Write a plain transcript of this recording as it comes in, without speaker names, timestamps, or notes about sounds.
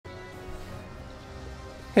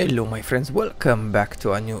Hello my friends, welcome back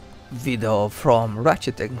to a new video from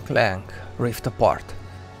Ratchet and Clank Rift Apart.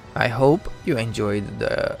 I hope you enjoyed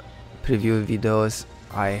the preview videos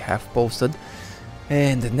I have posted,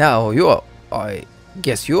 and now I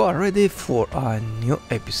guess you are ready for a new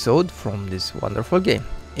episode from this wonderful game.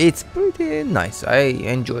 It's pretty nice, I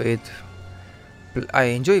enjoy it, I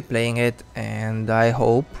enjoy playing it, and I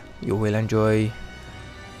hope you will enjoy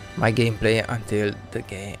my gameplay until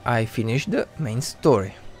I finish the main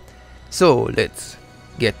story. So let's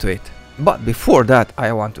get to it. But before that,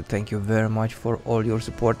 I want to thank you very much for all your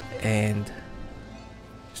support, and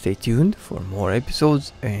stay tuned for more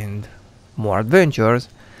episodes and more adventures.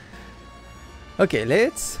 Okay,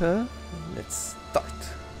 let's start.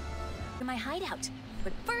 My hideout,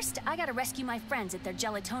 but first I gotta rescue my friends at their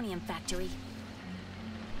gelatonium factory.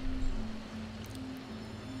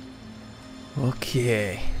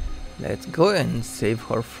 Okay, let's go and save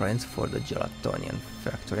her friends for the gelatonium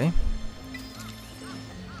factory.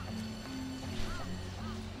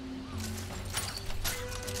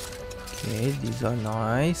 Okay, these are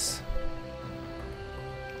nice.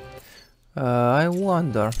 I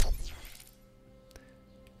wonder.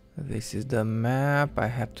 This is the map. I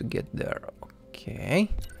have to get there. Okay.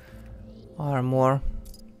 Armor.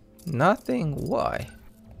 Nothing. Why?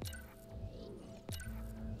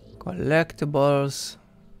 Collectibles.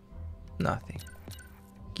 Nothing.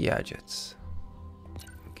 Gadgets.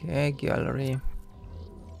 Okay, gallery.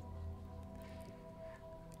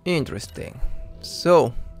 Interesting.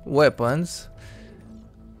 So, weapons.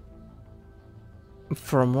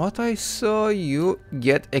 From what I saw, you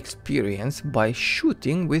get experience by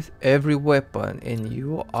shooting with every weapon and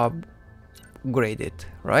you upgrade it,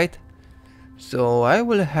 right? So I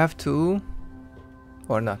will have to,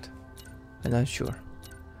 or not, I'm not sure.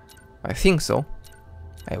 I think so,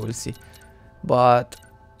 I will see, but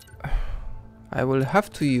I will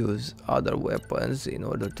have to use other weapons in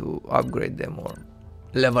order to upgrade them or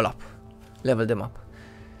level them up.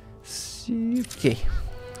 Okay,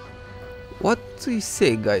 what do you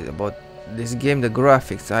say, guys, about this game? The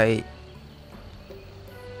graphics, I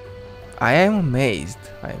am amazed.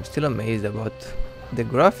 I am still amazed about the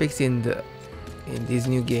graphics in these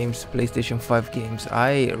new games, PlayStation 5 games.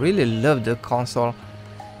 I really love the console,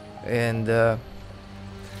 and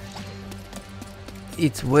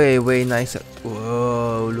it's way nicer.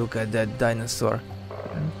 Whoa, look at that dinosaur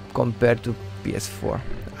compared to PS4.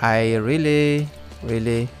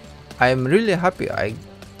 I'm really happy I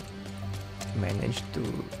managed to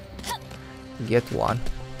get one.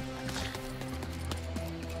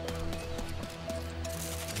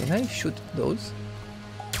 Can I shoot those?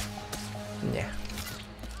 Yeah.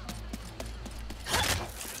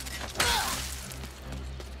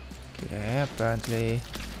 Okay, apparently.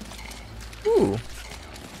 Ooh.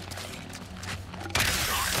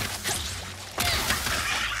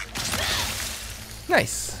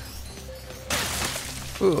 Nice.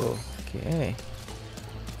 Ooh, okay.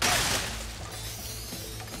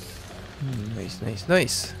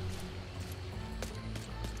 Nice.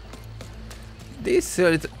 This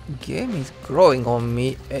game is growing on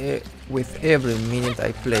me with every minute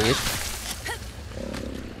I play it.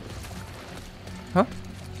 Huh?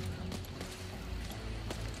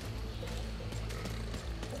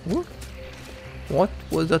 What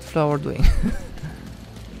was that flower doing?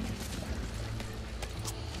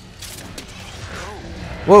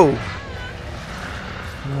 Whoa!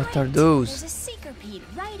 What are those? There's a seeker peat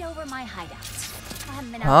right over my hideout. I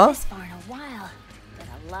haven't been out this far in a while. But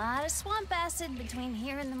a lot of swamp acid between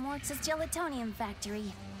here and the Mortz's gelatonium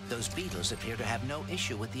factory. Those beetles appear to have no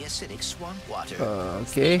issue with the acidic swamp water.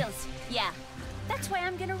 Okay. Speedles. Yeah, that's why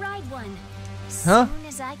I'm gonna ride one. Huh? Soon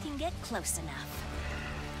as I can get close enough.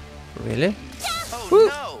 Really? Oh Woo.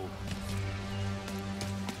 no!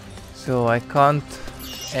 So I can't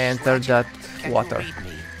enter that water. Read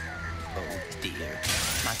me. Oh dear.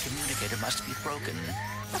 My communicator must be broken.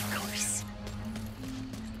 Of course.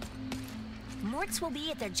 Mortz will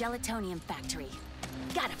be at their gelatonium factory.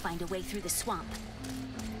 Gotta find a way through the swamp.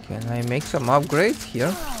 Can I make some upgrades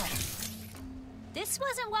here? This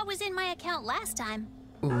wasn't what was in my account last time.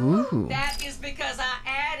 Ooh. That is because I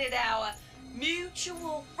added our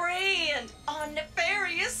mutual friend on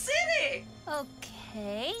Nefarious City.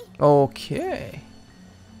 Okay. Okay.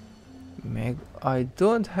 I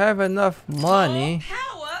don't have enough money. More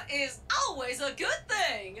power is always a good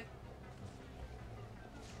thing.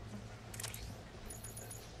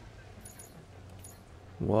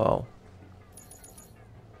 Wow.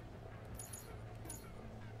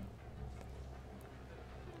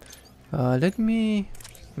 Let me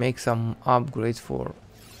make some upgrades for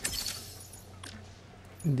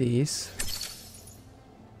this.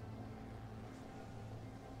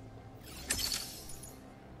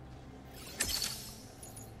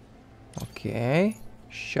 Okay.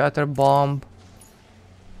 Shatter bomb.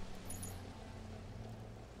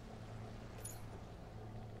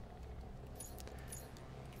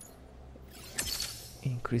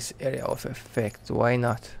 Increase area of effect. Why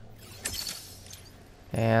not?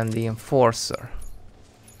 And the enforcer.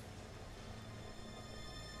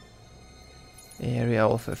 Area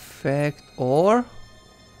of effect or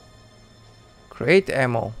crate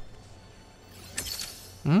ammo.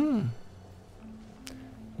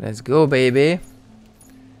 Let's go, baby.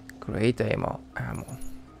 Crate ammo.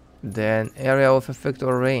 Then area of effect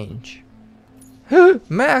or range.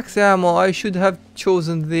 Max ammo. I should have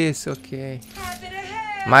chosen this. Okay.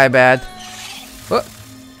 My bad.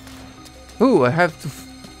 Oh, I have to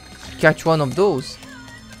catch one of those.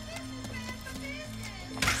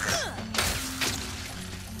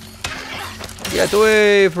 Get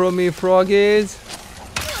away from me, froggies.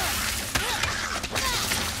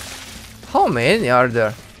 How many are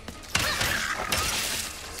there?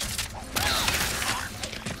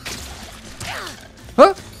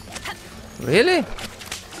 Huh? Really?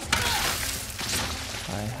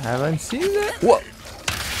 I haven't seen that. What?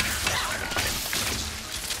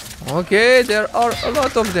 Okay, there are a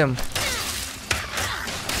lot of them.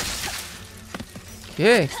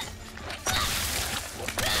 Okay.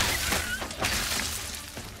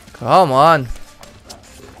 Come on.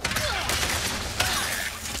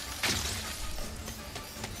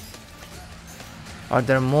 Are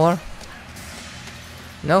there more?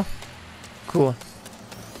 No? Cool.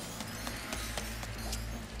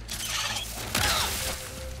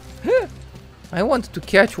 I wanted to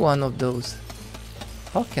catch one of those.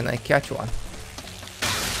 How can I catch one?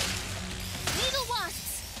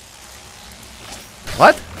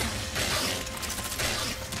 What?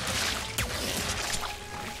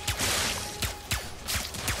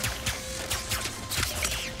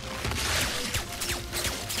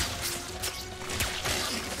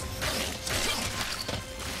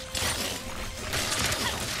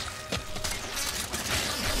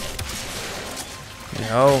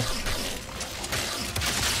 No.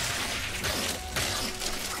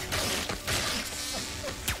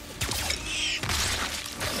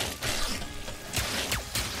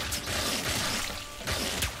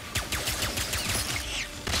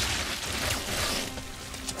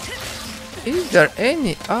 Is there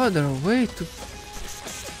any other way to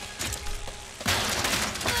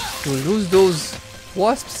lose those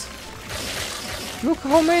wasps? Look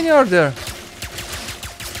how many are there.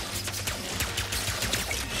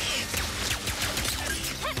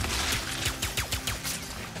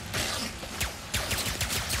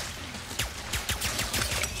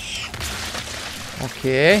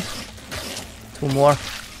 Okay, 2 more.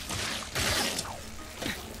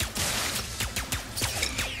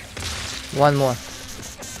 One more.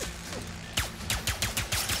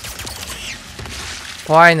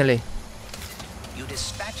 Finally. You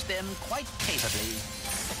dispatched them quite capably.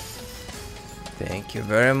 Thank you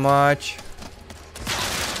very much.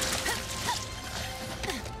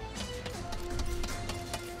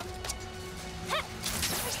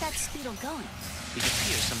 Where's that Speedle going? It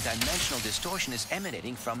appears some dimensional distortion is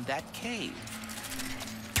emanating from that cave.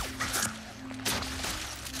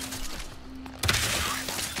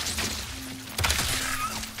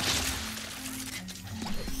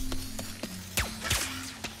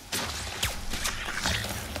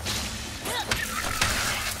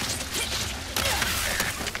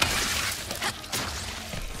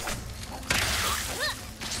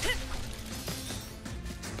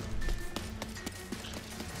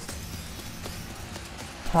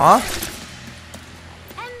 Huh?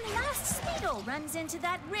 And the last Speedle runs into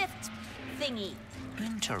that rift thingy.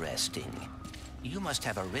 Interesting. You must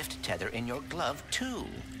have a rift tether in your glove, too.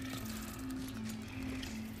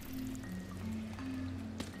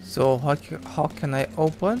 So how can I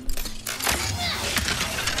open?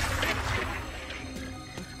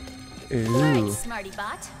 Alright, Ooh. smarty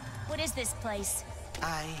bot. What is this place?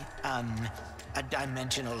 A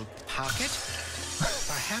dimensional pocket?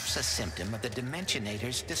 Perhaps a symptom of the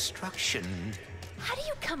Dimensionator's destruction. How do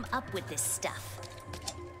you come up with this stuff?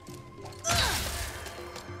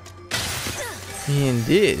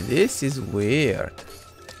 Indeed, this is weird.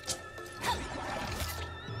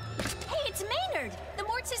 Hey, it's Maynard, the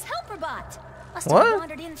Mortis helper bot. Must What? have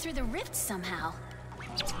wandered in through the rift somehow.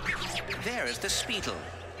 There is the Speedle.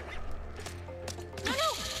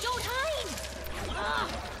 No, don't hide!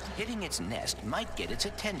 Ugh. Hitting its nest might get its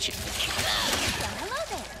attention. Well, hello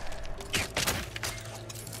there.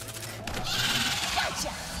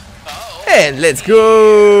 Gotcha! And let's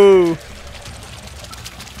go!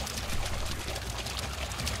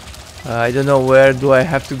 I don't know where do I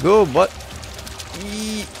have to go, but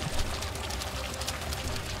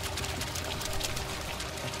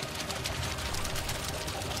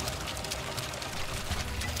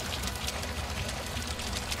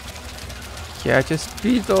Catch a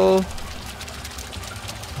Speedle.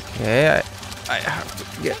 Okay, I have to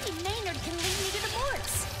get. Maybe Maynard can lead me to the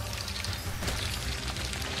morts.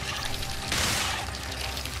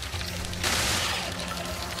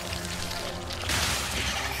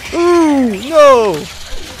 Ooh, no!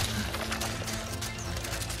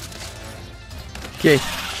 Okay,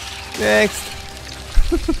 next.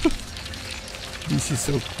 This is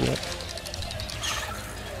so cool.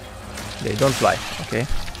 They don't fly, okay?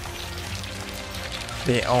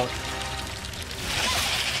 They own.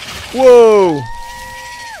 Whoa!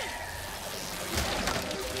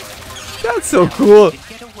 That's so cool.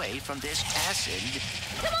 Get away from this acid.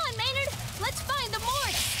 Come on, Maynard. Let's find the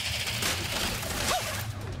morts.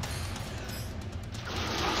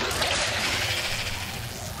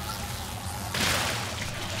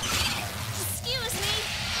 Excuse me.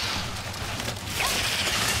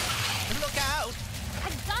 Look out! I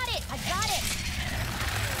got it. I got it.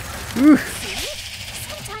 Ooh. See?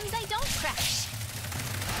 Sometimes I don't crash.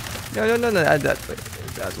 No, that way.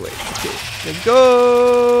 That way. Okay, let's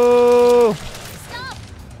go! Stop!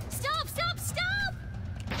 Stop! Stop! Stop!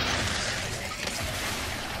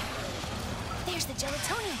 There's the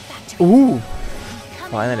gelatonium factory. Ooh!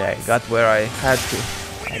 Come Finally, I on. got where I had to.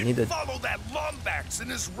 I needed. Follow that Lombax and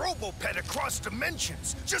his robopet across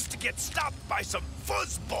dimensions just to get stopped by some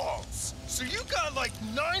fuzzballs. So you got like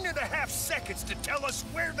 9.5 seconds to tell us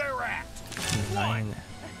where they're at. 9.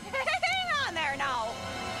 Hang on there now.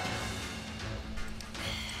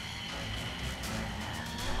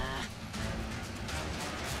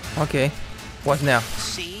 Okay, what now?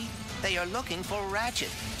 See? They are looking for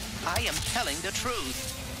Ratchet. I am telling the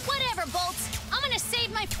truth. Whatever, Bolts. I'm gonna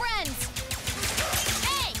save my friends.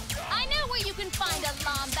 Hey, I know where you can find a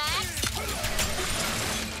Lombax.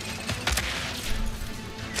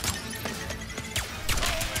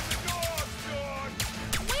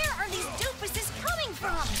 Where are these doofuses coming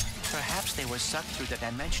from? Perhaps they were sucked through the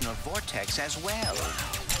dimensional vortex as well.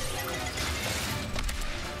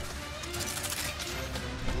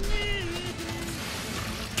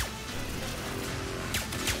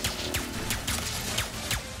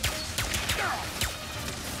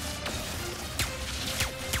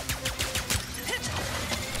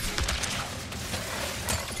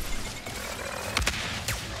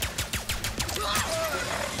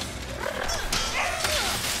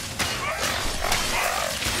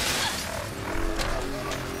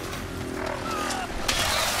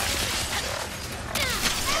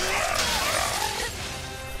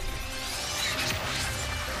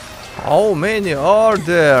 How many are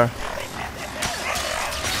there?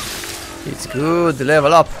 It's good,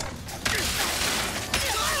 level up.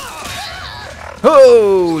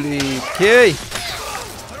 Holy okay. I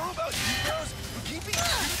don't know about you girls, but keeping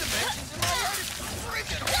 3 dimensions in my head is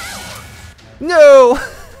freaking hard. No!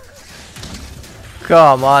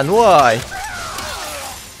 Come on, why?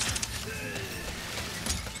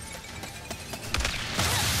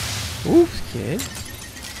 Oops, okay.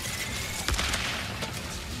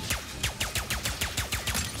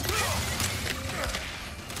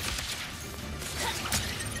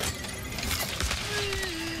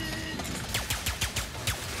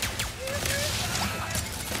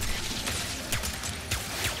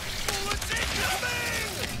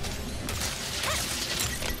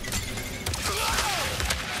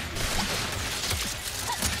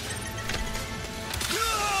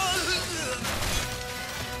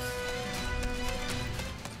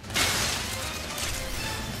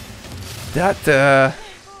 That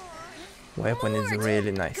weapon is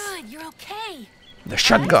really nice. Good, you're okay. The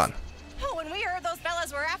shotgun. When we heard those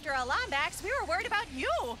fellas were after a Lombax, we were worried about you.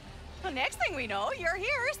 The next thing we know, you're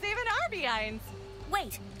here saving our behinds.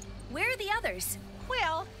 Wait, where are the others?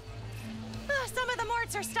 Well, some of the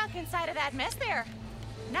morts are stuck inside of that mess there.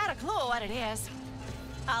 Not a clue what it is.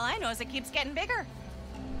 All I know is it keeps getting bigger.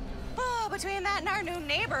 Oh, between that and our new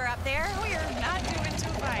neighbor up there, we're not doing too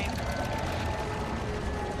fine.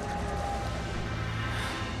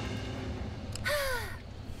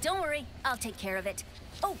 Don't worry, I'll take care of it.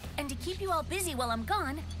 Oh, and to keep you all busy while I'm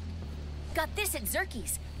gone, got this at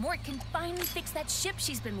Zerky's. Mort can finally fix that ship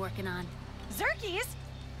she's been working on. Zerkies?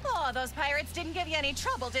 Oh, those pirates didn't give you any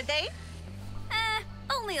trouble, did they?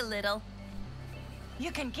 Only a little.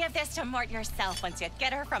 You can give this to Mort yourself once you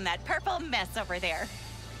get her from that purple mess over there.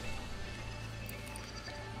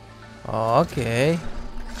 Okay.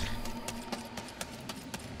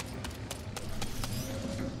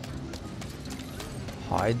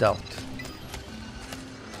 Hideout.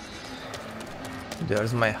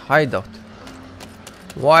 There's my hideout.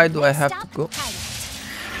 Why do I have to go? Just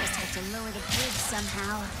have to lower the bridge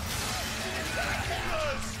somehow.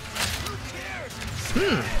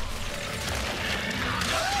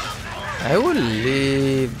 I will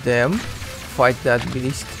leave them fight that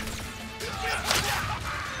beast.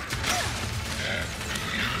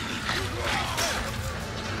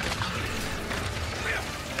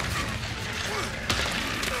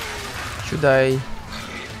 Should I?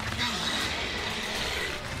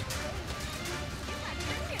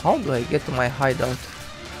 How do I get to my hideout?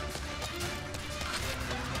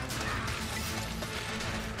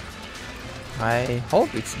 I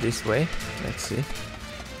hope it's this way. Let's see.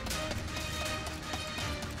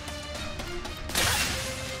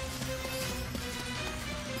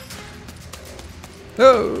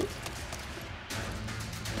 Oh!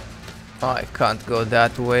 I can't go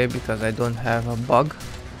that way because I don't have a bug.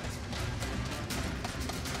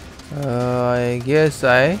 I guess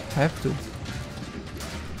I have to.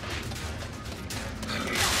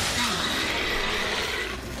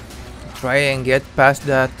 Try and get past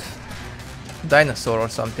that dinosaur or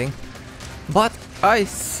something. But I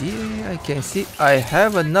can see I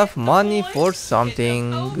have enough money for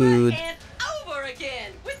something good.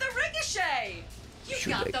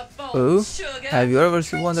 Should I? Oh, have you ever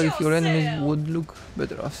wondered if your enemies would look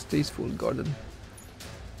better as tasteful garden?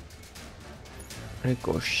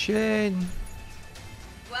 Ricochet.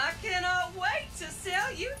 I cannot wait to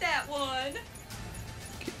sell you that one.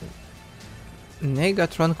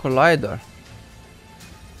 Negatron Collider.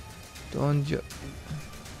 Don't you?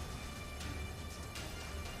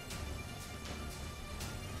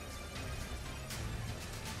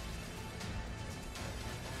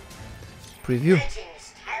 Preview.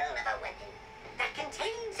 Legends tell of a weapon that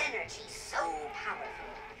contains energy so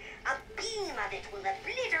powerful, a beam of it will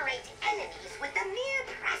obliterate enemies with the mere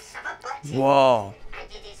press of a button. Wow. And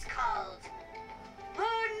it is called the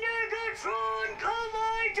Negatron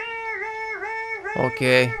Collider.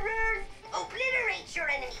 Okay. Obliterate your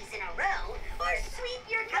enemies in a row, or sweep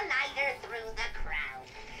your collider through the crowd.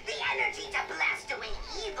 The energy to blast away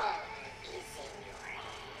evil is in your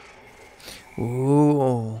hands.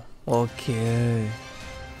 Ooh. Okay.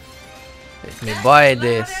 Let me buy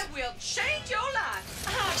this. That will change your life. I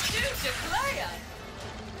do declare.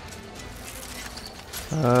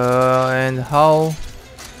 And how?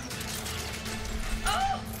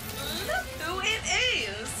 Oh, look who it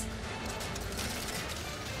is.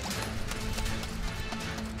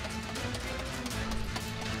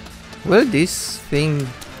 Will this thing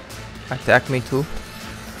attack me too?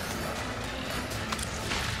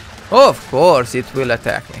 Of course it will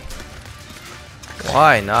attack me.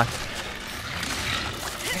 Why not?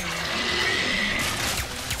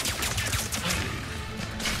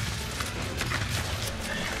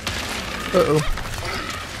 Uh-oh.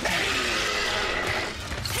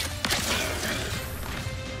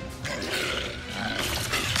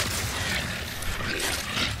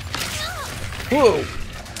 Whoa!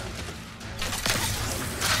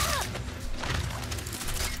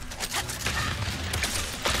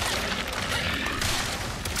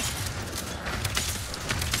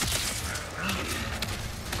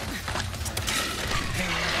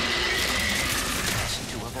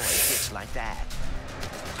 Like that.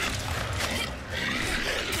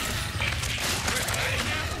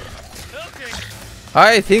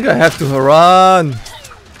 I think I have to run.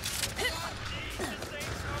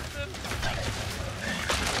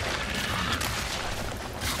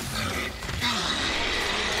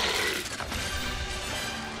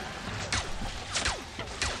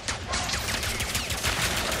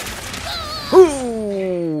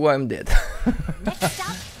 Ooh, I'm dead. Next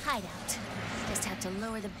stop, hideout. Just have to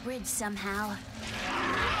lower the bridge somehow.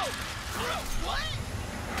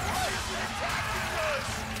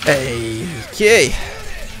 Okay.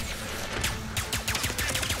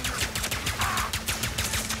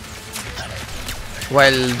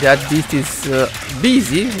 While that beast is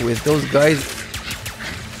busy with those guys,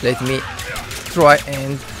 let me try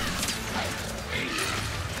and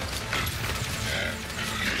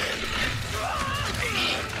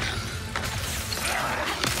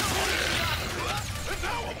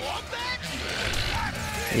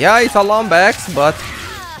yeah, it's a Lombax, but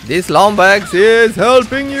this Lombax is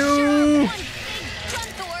helping you.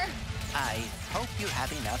 Grunthor. I hope you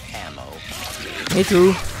have enough ammo. Me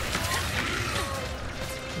too.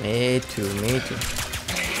 Me too, me too.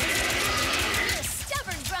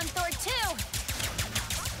 Stubborn Grunthor too.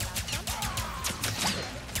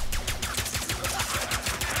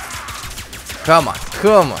 Come on,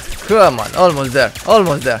 come on, come on. Almost there,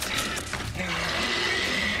 almost there.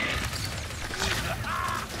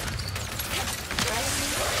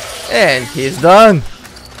 And he's done.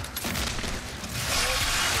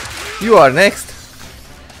 You are next.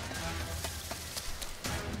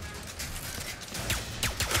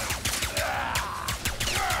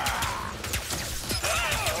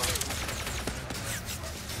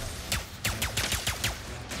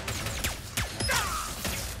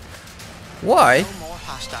 Why? No more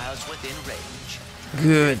hostiles within range.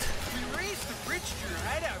 Good. We raised the bridge to your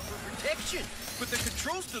hideout for protection, but the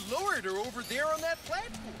controls to lower it are over there on that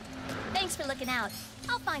platform. Thanks for looking out.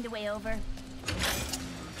 I'll find a way over.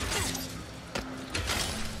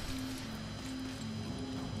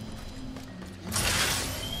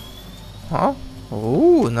 Huh?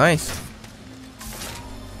 Oh, nice.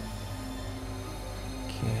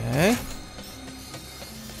 Okay.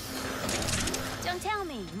 Don't tell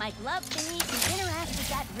me, my glove thingy can interact with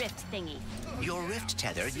that rift thingy. Your rift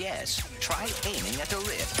tethered, yes. Try aiming at the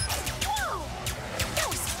rift. Whoa! That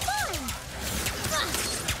was fun!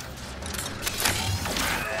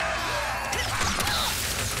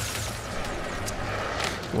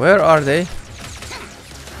 Where are they?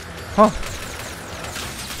 Huh.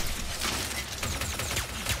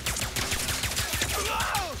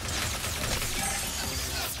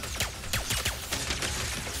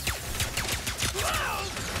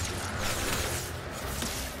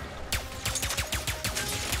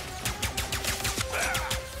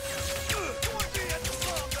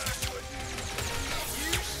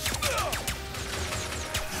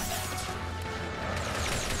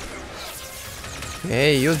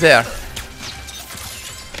 Hey, you there.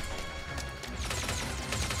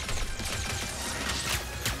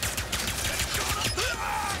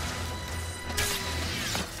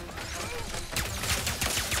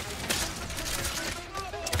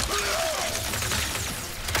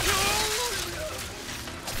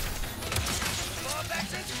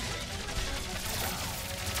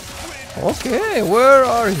 Okay, where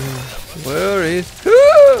are you? Where is...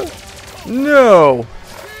 No!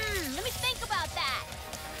 Let me think about that.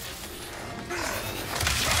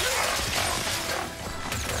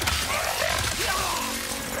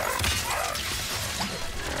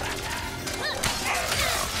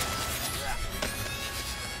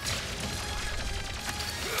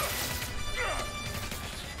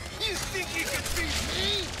 You think you can beat me?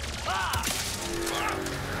 Ah!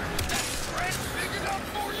 That threat big enough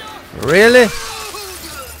for you? Really?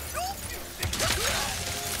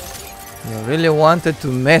 You really wanted to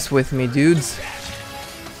mess with me, dudes?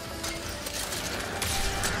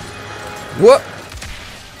 What?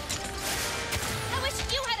 I wish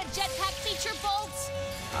you had a jetpack feature, Bolts.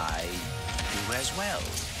 I do as well.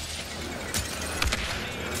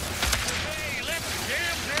 Hey, let's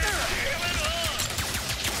jam there! Jam it on!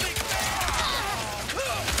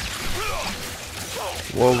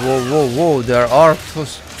 Whoa, whoa, whoa, whoa, there are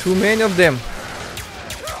too many of them.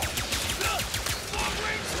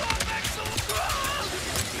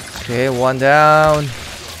 Okay, one down.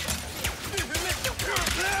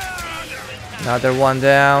 Another one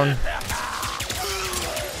down.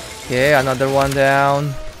 Okay, another one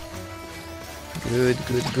down. Good,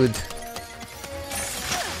 good, good.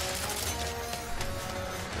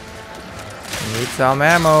 Need some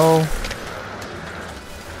ammo.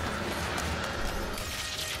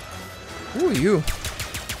 Who are you?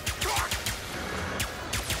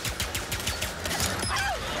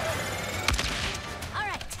 All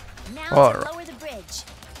right, now All to right. lower the bridge.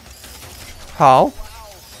 How?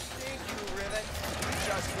 Thank you, Rivet. We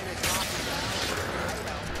just finished talking.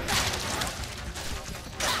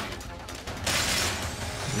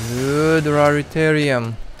 Good Raritanium.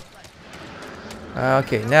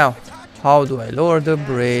 Okay, now, how do I lower the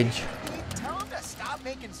bridge? Tell him to stop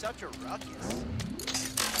making such a ruckus.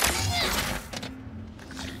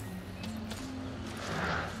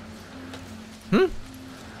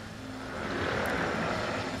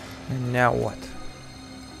 And now what?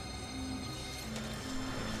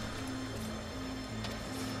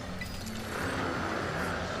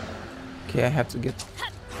 Okay, I have to get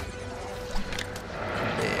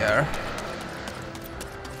there.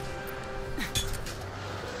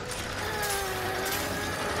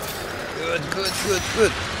 Good, good, good,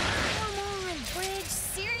 good. Come on, bridge.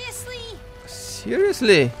 Seriously?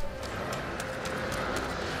 Seriously?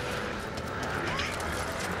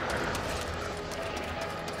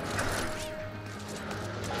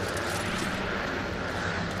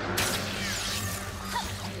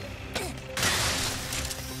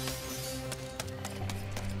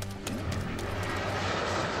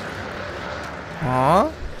 Huh?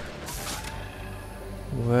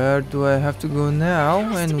 Where do I have to go now? There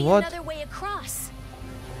has to And be what? another way across.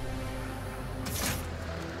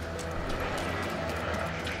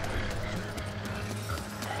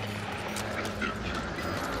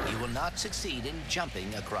 You will not succeed in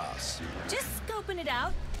jumping across. Just scoping it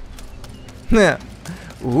out.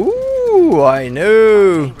 Ooh, I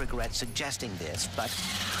know. I regret suggesting this, but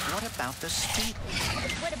what about the speed?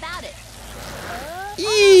 What about it?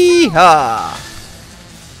 Yeehaw!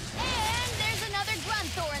 And there's another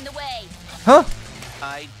Grunthor in the way. Huh?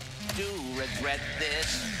 I do regret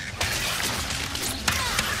this.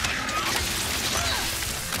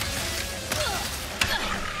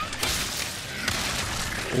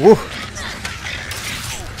 Woo.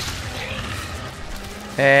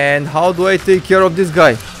 And how do I take care of this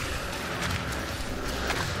guy? We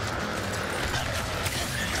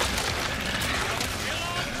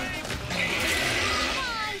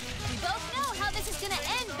both know how this is gonna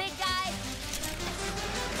end, big guy.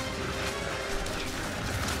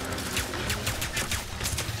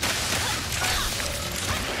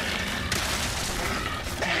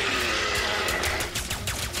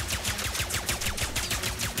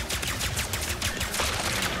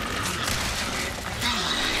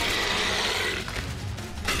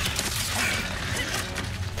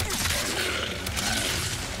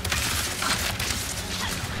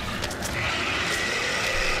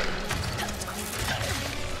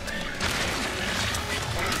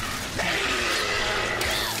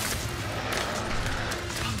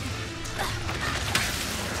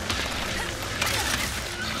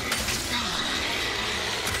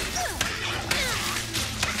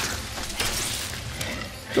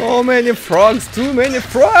 So many frogs, too many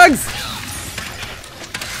frogs!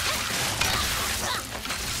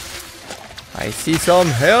 I see some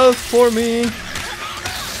health for me.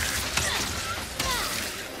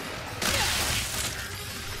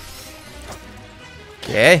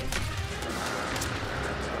 Okay.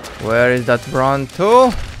 Where is that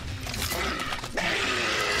Grunthor?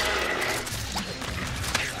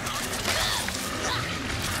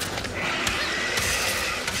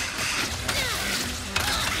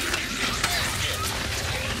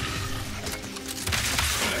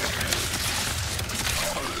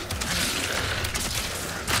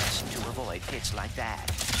 To avoid hits like that.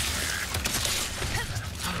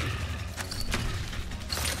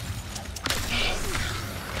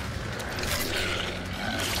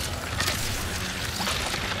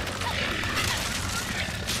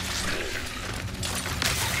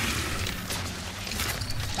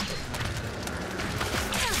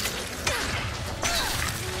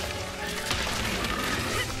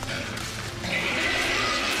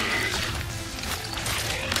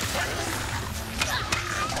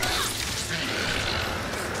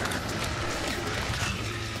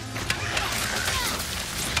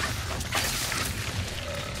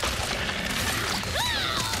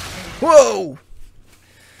 Whoa!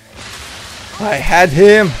 I had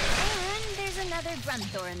him! And there's another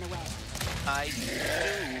Grunthor in the way. I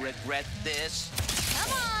do regret this.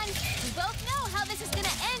 Come on! We both know how this is gonna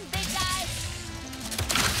end, big guy!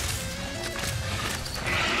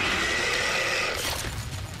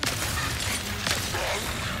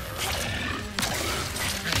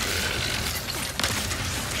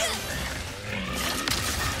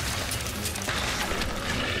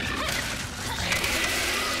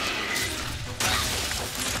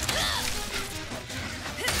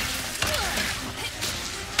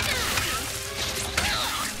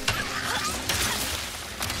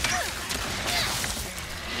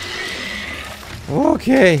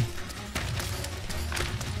 Okay.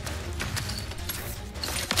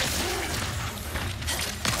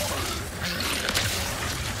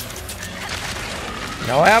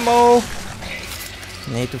 No ammo.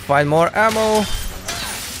 Need to find more ammo.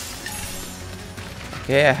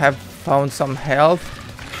 Okay, I have found some health.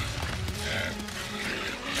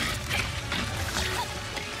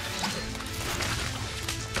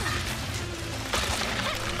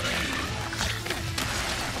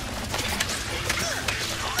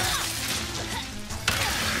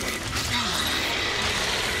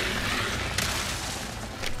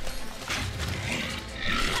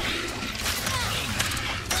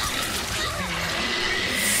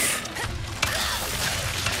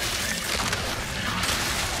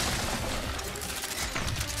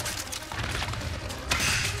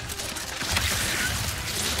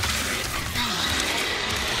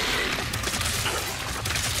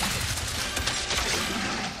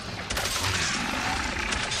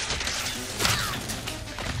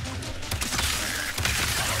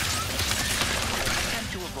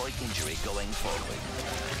 Injury going forward.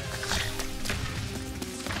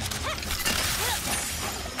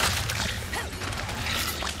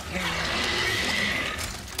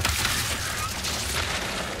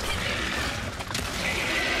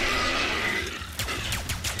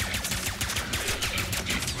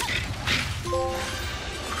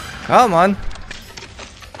 Come on.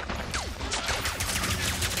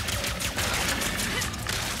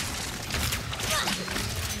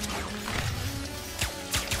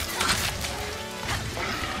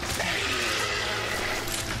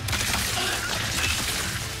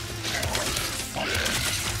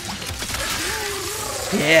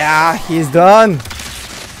 Yeah, he's done.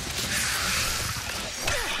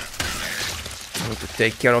 Need to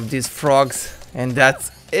take care of these frogs, and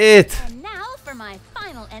that's it. And now for my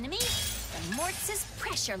final enemy, the Mortz's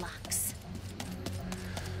pressure locks.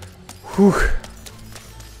 Whew.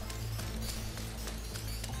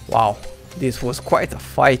 Wow, this was quite a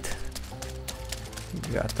fight.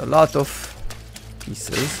 We got a lot of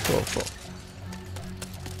pieces.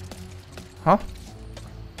 Huh?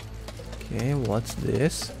 Okay, what's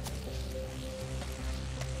this?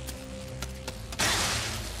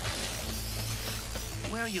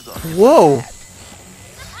 Where are you going? Whoa!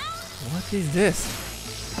 What is this?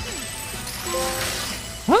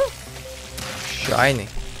 Huh? Shiny.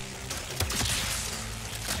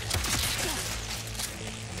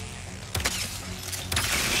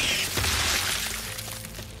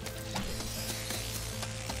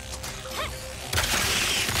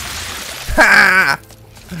 Ha!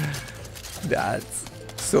 That's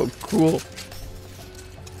so cool.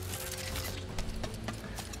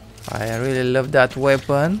 I really love that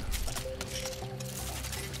weapon.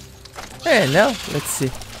 Hey, now let's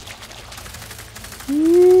see.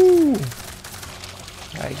 Ooh.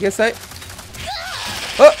 I guess I.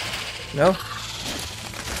 Oh no.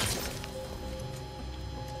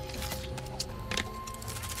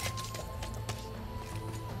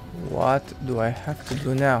 What do I have to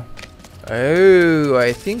do now? Oh,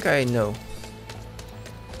 I think I know.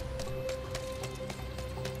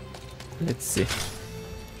 Let's see.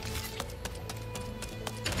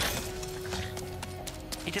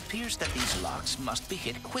 It appears that these locks must be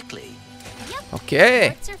hit quickly. Yep. Okay.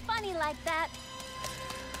 Morts are funny like that.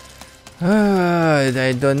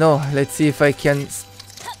 I don't know. Let's see if I can.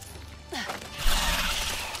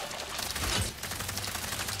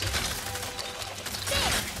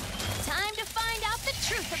 Time to find out the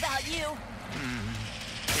truth about you.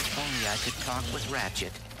 If only I could talk with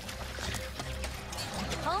Ratchet.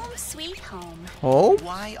 Home sweet home. Oh?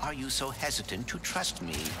 Why are you so hesitant to trust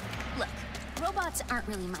me? Look, robots aren't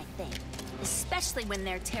really my thing, especially when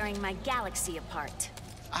they're tearing my galaxy apart.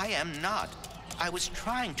 I am not. I was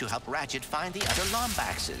trying to help Ratchet find the other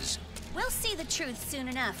Lombaxes. We'll see the truth soon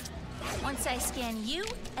enough. Once I scan you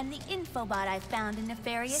and the infobot I found in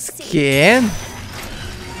Nefarious City. Scan?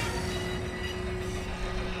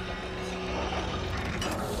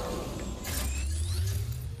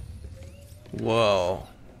 Whoa.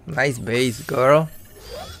 Nice base, girl.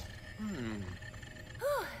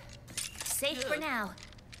 Safe for now.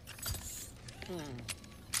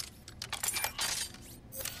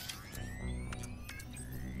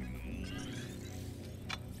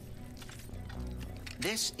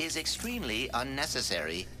 This is extremely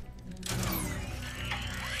unnecessary.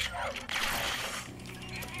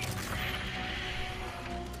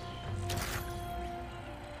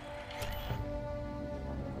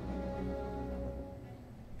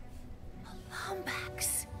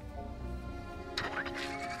 Lombax.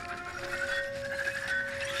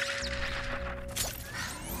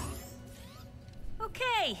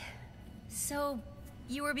 Okay. So,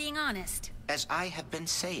 you were being honest. As I have been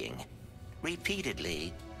saying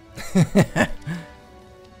repeatedly.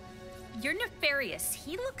 You're nefarious.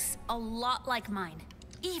 He looks a lot like mine.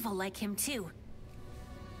 Evil like him, too.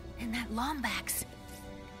 And that Lombax.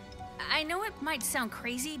 I know it might sound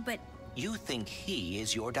crazy, but... You think he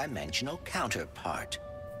is your dimensional counterpart.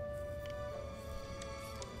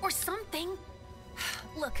 Or something.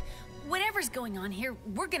 Look, whatever's going on here,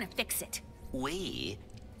 we're gonna fix it. We?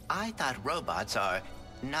 I thought robots are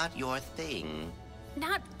not your thing.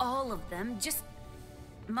 Not all of them, just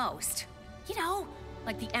most. You know,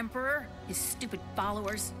 like the Emperor, his stupid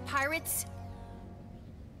followers, pirates.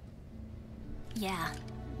 Yeah,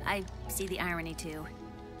 I see the irony too.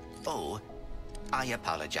 Oh, I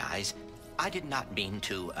apologize. I did not mean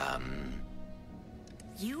to,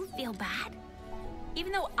 You feel bad?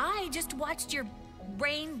 Even though I just watched your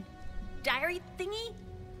brain diary thingy?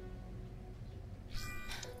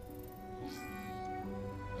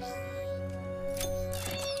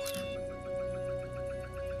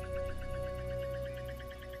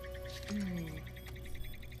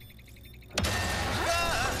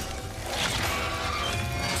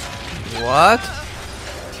 What?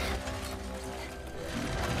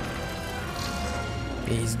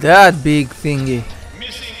 Is that big thingy?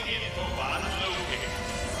 Missing infobot located.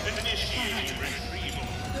 Initiating retrieval.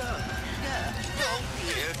 No,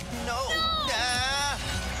 dear, no.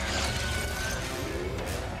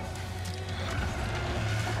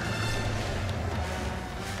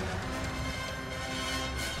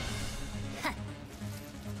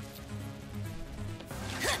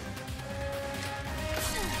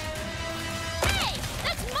 Hey!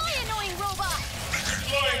 That's my annoying robot!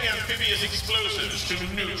 amphibious explosives to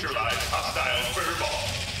neutralize hostile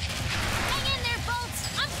furballs. Hang in there, Bolts!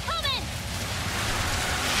 I'm coming!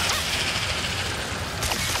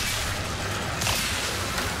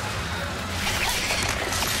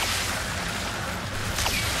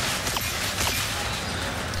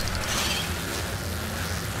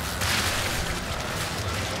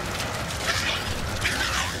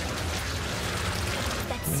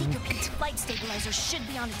 That seeker-piece flight stabilizer should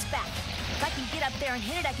be on its back. If I can get up there and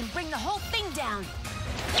hit it, I can bring the whole thing down.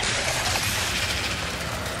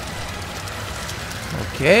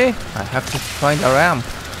 Okay, I have to find a ramp.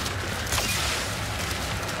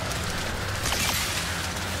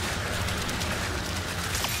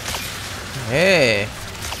 Hey.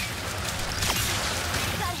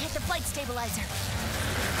 Gotta hit the flight stabilizer.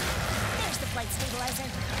 There's the flight stabilizer.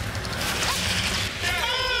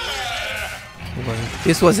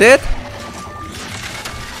 This was it?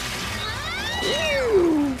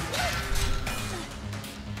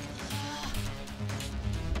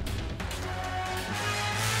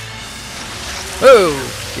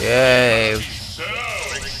 Okay. So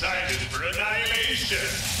excited for annihilation.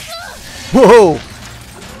 Whoa!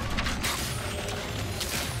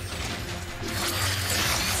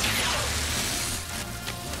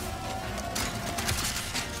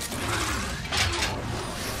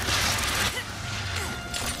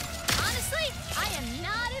 Honestly, I am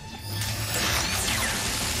not a...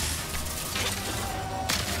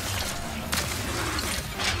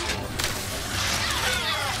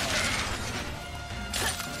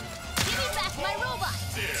 Give me back my robot!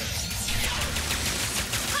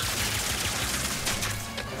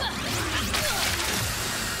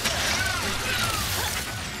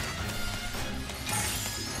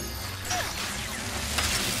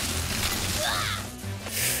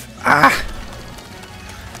 Ah!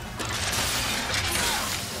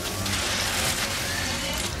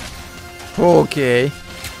 Okay. Emperor's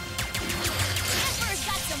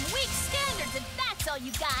got some weak standards, and that's all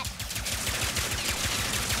you got.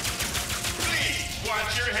 Please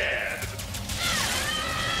watch your head.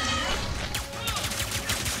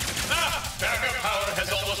 Ah, backup power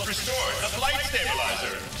has almost restored the flight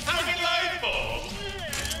stabilizer. How delightful!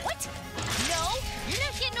 What? No, you're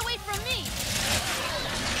not getting away from me.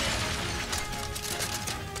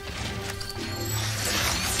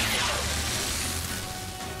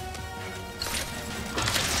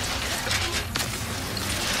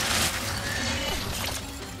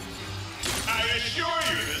 I assure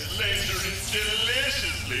you this laser is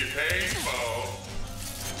deliciously painful.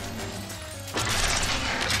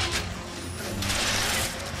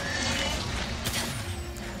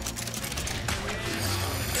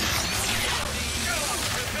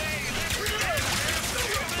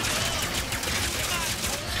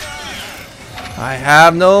 I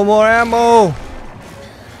have no more ammo.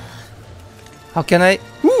 How can I?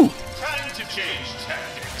 Woo! Time to change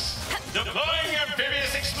tactics. Deploying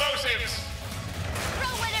amphibious explosives. Throw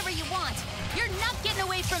whatever you want. You're not getting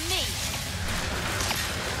away from me.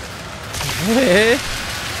 Hey.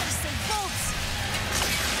 Gotta save Bolts.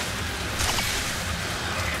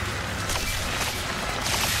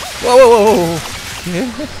 Whoa, whoa, whoa.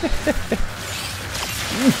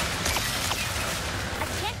 I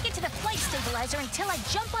can't get to the flight stabilizer until I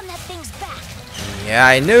jump on that thing's back. Yeah,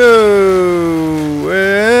 I knew.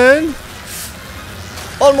 And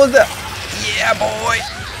almost there. Yeah, boy.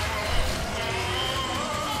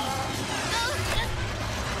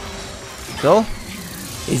 So,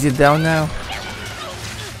 is it down now?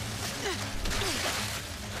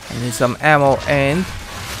 I need some ammo and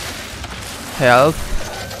health.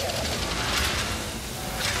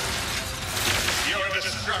 Your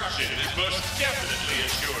destruction is most definitely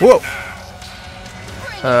assured Whoa. now.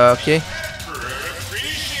 Okay.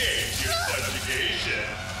 Appreciate your subjugation.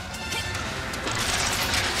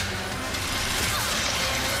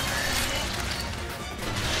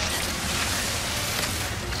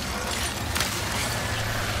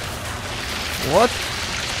 What?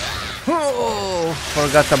 Oh,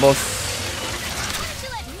 forgot about. Why don't you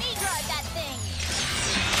let me drive that thing?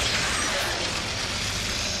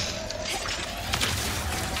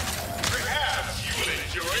 Perhaps you will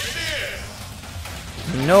enjoy this.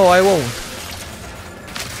 No, I won't.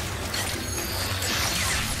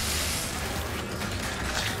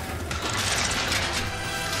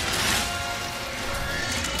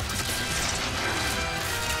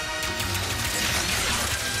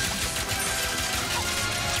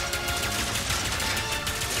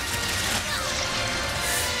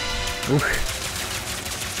 Oof.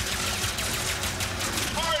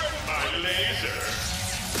 Pardon my laser.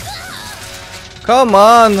 Come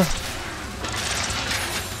on.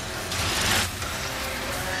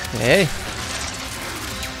 Okay.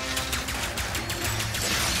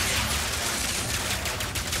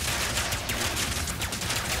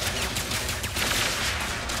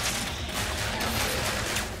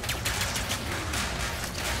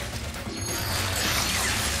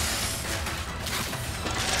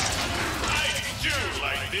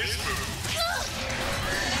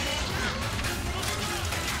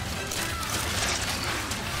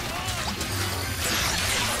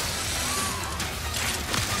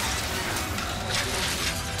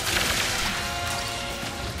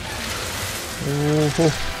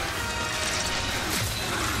 Oh.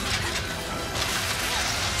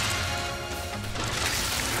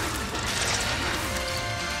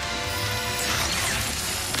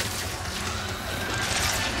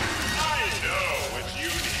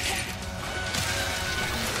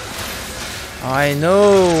 I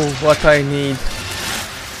know what I need.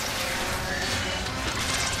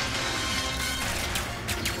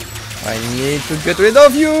 I need to get rid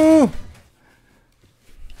of you!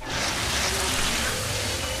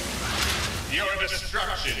 Your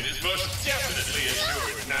destruction is most definitely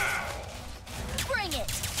assured now. Bring it!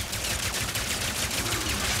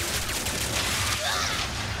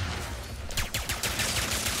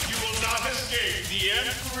 You will not escape the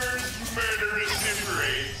Emperor's murderous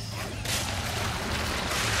embrace.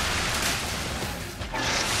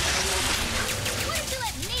 Why don't you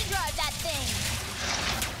let me drive that thing?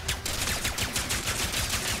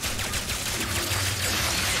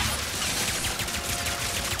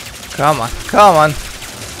 Come on, come on.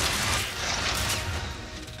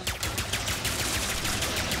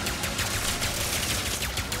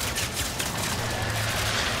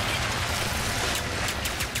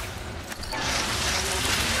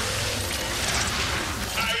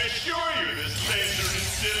 I assure you this laser is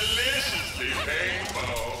deliciously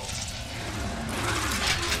painful.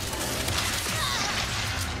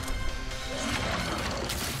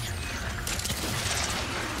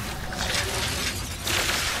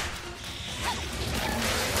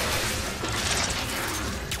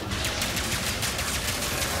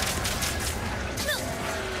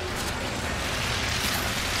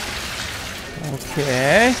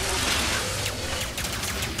 Okay.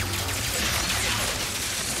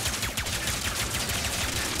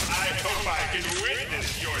 I hope I can witness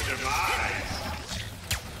your demise.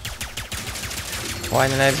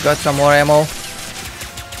 Finally, I've got some more ammo.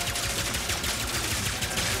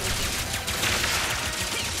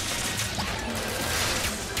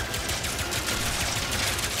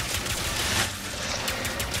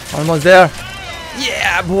 Almost there.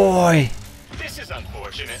 Yeah, boy. This is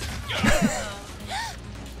unfortunate.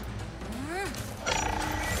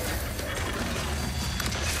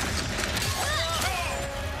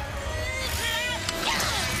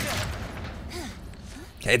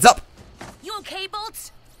 Heads up. You okay,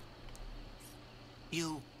 Bolts?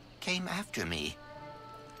 You came after me.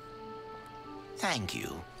 Thank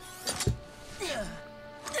you. Yeah,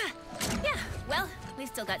 well, we've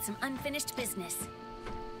still got some unfinished business.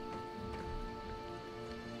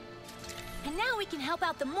 And now we can help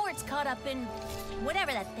out the Morts caught up in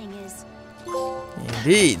whatever that thing is.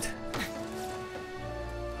 Indeed.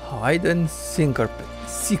 Hide and seeker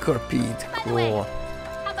peed. By the way, Cool.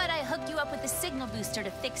 how about I hook you up with the signal booster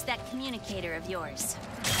to fix that communicator of yours?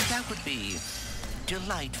 That would be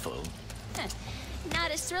delightful.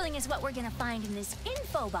 Not as thrilling as what we're gonna find in this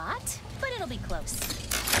infobot, but it'll be close.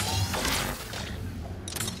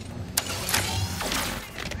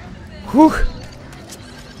 Whew.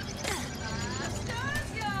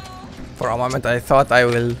 For a moment I thought I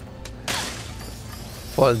will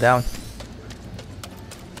fall down.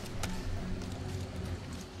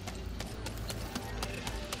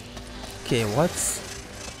 Okay, what's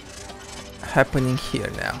happening here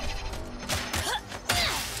now?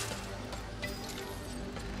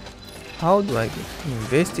 How do I get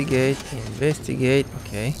investigate?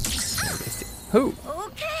 Okay. Who?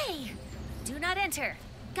 Okay. Do not enter.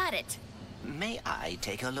 Got it. May I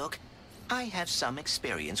take a look? I have some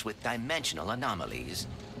experience with dimensional anomalies.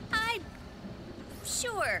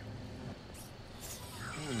 Sure.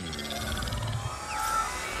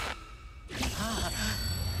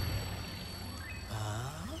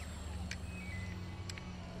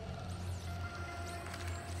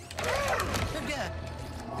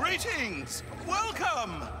 Greetings!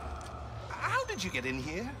 Welcome! How did you get in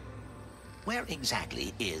here? Where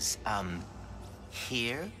exactly is,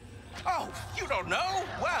 here? Oh, you don't know?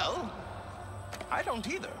 Well, I don't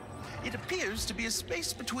either. It appears to be a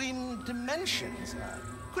space between dimensions.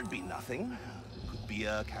 Could be nothing. Could be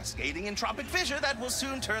a cascading entropic fissure that will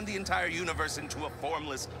soon turn the entire universe into a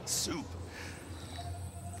formless soup.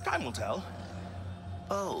 Time will tell.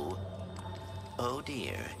 Oh. Oh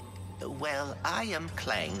dear. Well, I am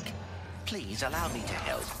Clank. Please allow me to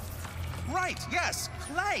help. Right, yes,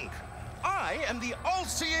 Clank. I am the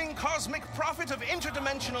all-seeing cosmic prophet of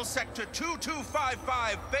interdimensional sector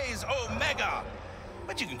 2255 phase Omega.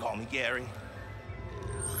 But you can call me Gary.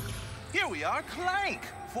 Here we are, Clank.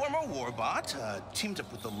 Former warbot, teamed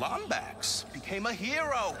up with the Lombax, became a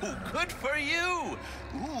hero. Ooh, good for you.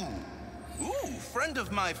 Ooh, friend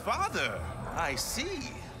of my father. I see.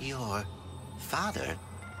 Your father?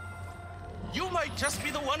 You might just be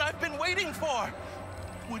the one I've been waiting for.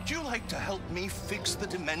 Would you like to help me fix the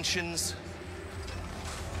dimensions?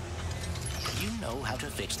 You know how to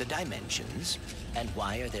fix the dimensions? And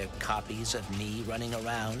why are there copies of me running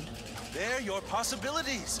around? They're your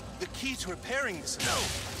possibilities. The key to repairing this. No!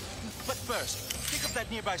 But first, pick up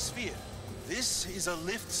that nearby sphere. This is a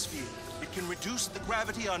lift sphere. It can reduce the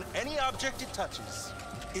gravity on any object it touches.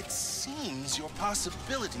 It seems your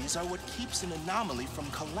possibilities are what keeps an anomaly from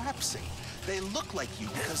collapsing. They look like you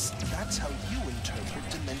because that's how you interpret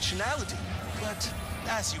dimensionality. But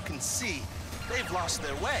as you can see, they've lost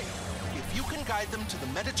their way. If you can guide them to the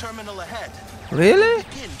meta terminal ahead, Really?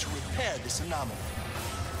 begin to repair this anomaly.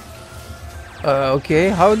 Okay,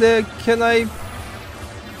 how can I...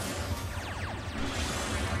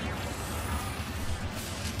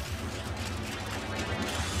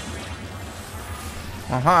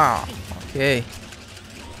 Aha, okay.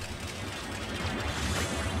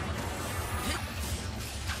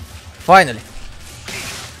 Finally.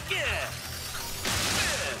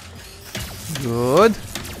 Good.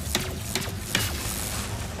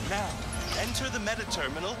 Now, enter the meta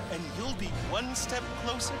terminal and you'll be one step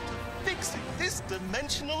closer to fixing this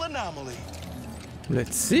dimensional anomaly.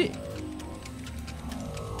 Let's see.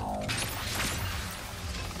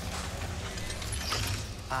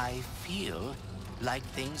 I feel like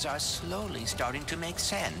things are slowly starting to make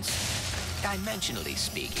sense, dimensionally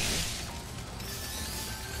speaking.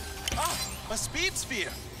 Ah, a speed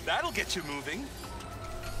sphere. That'll get you moving.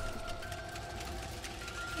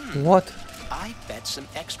 What? I bet some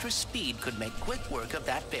extra speed could make quick work of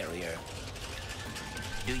that barrier.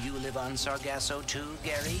 Do you live on Sargasso too,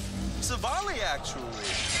 Gary? Savali, actually.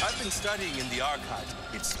 I've been studying in the archive.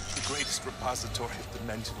 It's the greatest repository of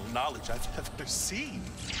dimensional knowledge I've ever seen.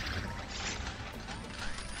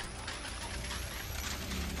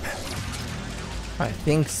 I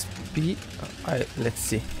think speed... let's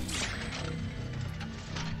see.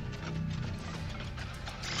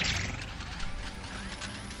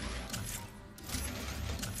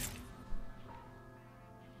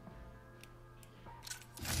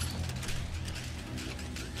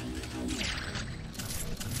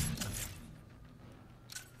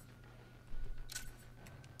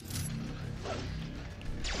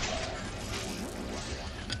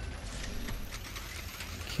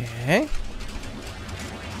 Okay.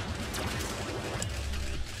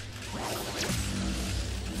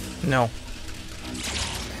 No.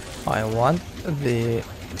 I want the...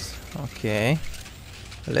 Okay.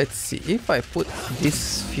 Let's see if I put this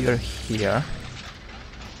sphere here.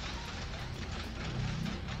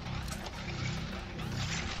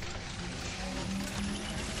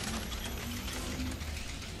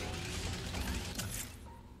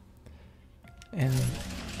 And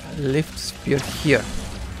lift sphere here.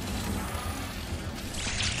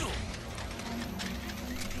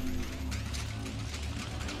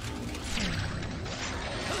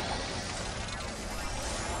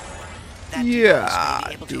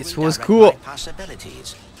 Yeah, this was cool.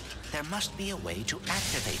 Possibilities. There must be a way to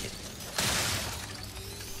activate it.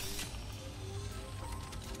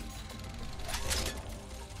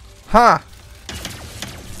 Huh.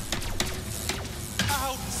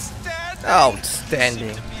 Outstanding! Outstanding.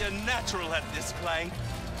 You seem to be a natural at this, Clank.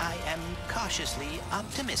 I am cautiously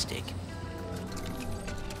optimistic.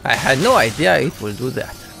 I had no idea it will do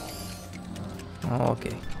that.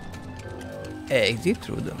 Okay. Exit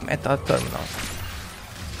through the meta terminal.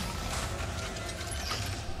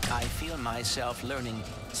 I feel myself learning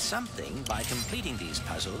something by completing these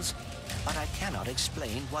puzzles, but I cannot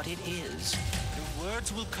explain what it is. The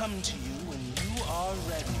words will come to you when you are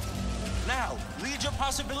ready. Now, lead your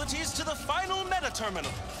possibilities to the final meta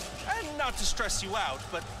terminal. And not to stress you out,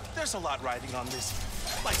 but there's a lot riding on this.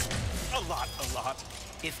 Like, a lot.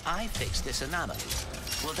 If I fix this anomaly,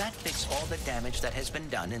 will that fix all the damage that has been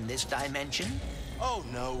done in this dimension? Oh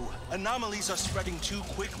no, anomalies are spreading too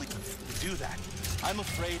quickly to do that. I'm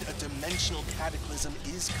afraid a dimensional cataclysm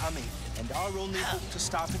is coming, and our only hope to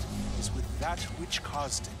stop it is with that which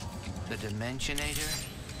caused it. The Dimensionator?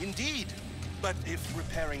 Indeed. But if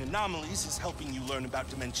repairing anomalies is helping you learn about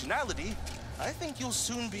dimensionality, I think you'll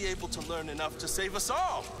soon be able to learn enough to save us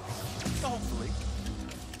all. Hopefully.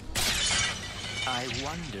 I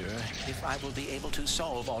wonder if I will be able to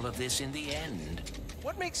solve all of this in the end.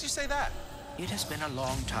 What makes you say that? It has been a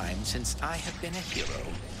long time since I have been a hero.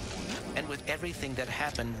 And with everything that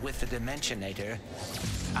happened with the Dimensionator,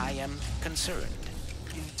 I am concerned.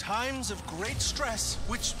 In times of great stress,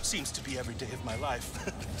 which seems to be every day of my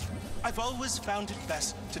life, I've always found it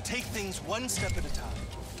best to take things one step at a time.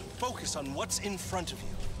 Focus on what's in front of you.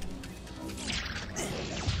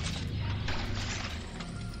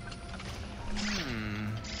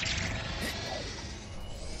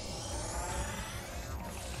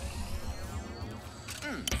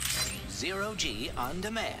 0G on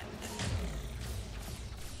demand.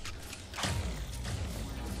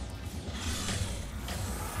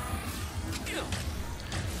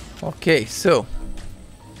 Okay, so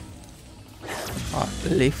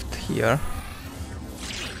lift here.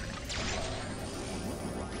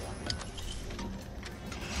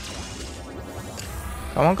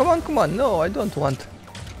 Come on, come on, come on. No, I don't want.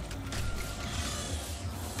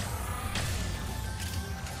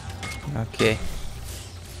 Okay.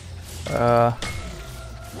 I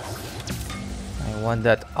want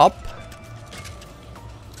that up.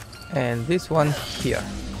 And this one here.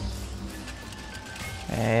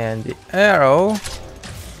 And the arrow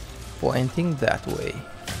pointing that way.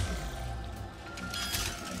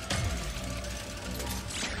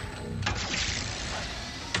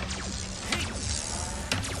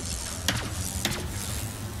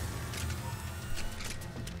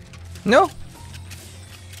 No.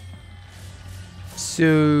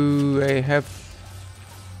 So I have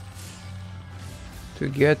to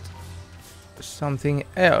get something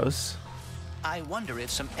else. I wonder if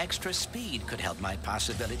some extra speed could help my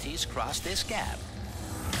possibilities cross this gap.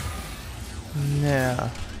 No.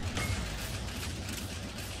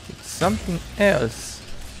 It's something else.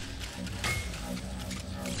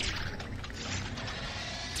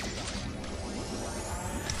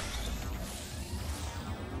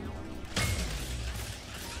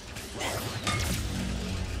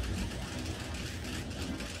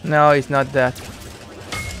 No, it's not that.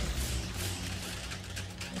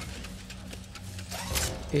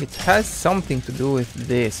 It has something to do with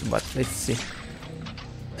this, but let's see.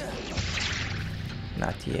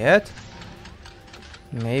 Not yet.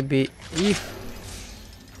 Maybe if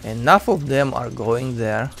enough of them are going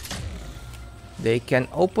there, they can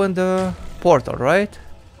open the portal, right?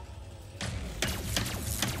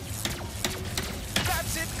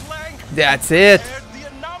 That's it, Clank! That's it! The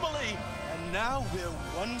anomaly! And now we're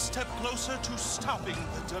one step closer to stopping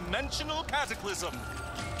the dimensional cataclysm.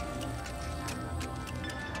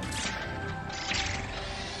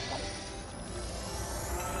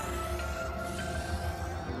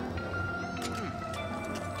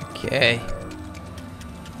 Okay.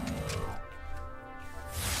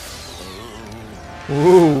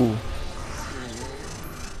 Ooh.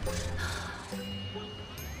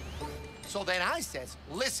 So then I says,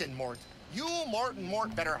 listen, Mort. You, Mort, and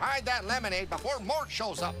Mort better hide that lemonade before Mort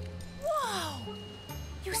shows up. Whoa!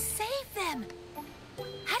 You saved them!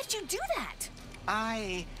 How did you do that?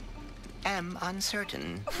 I am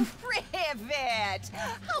uncertain. Rivet!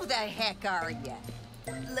 How the heck are you?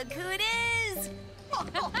 Look who it is!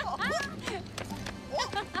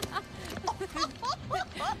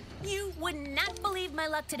 You would not believe my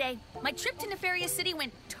luck today. My trip to Nefarious City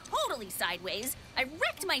went totally sideways. I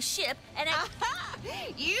wrecked my ship and I...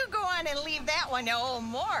 You go on and leave that one to old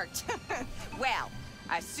Mort. Well,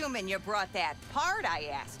 assuming you brought that part I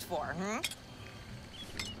asked for,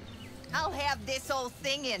 I'll have this old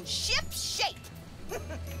thing in ship shape.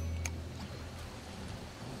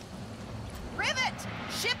 Rivet!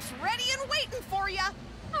 Ship's ready and waiting for you.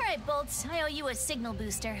 All right, Bolts, I owe you a signal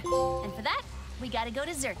booster. And for that, we gotta go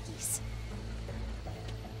to Xerxes.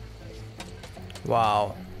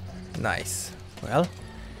 Wow. Nice. Well,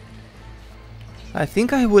 I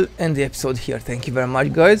think I will end the episode here. Thank you very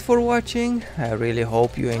much, guys, for watching. I really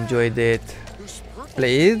hope you enjoyed it.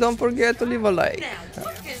 Please don't forget to leave a like.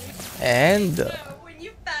 And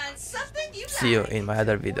see you in my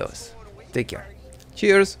other videos. Take care.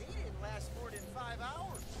 Cheers.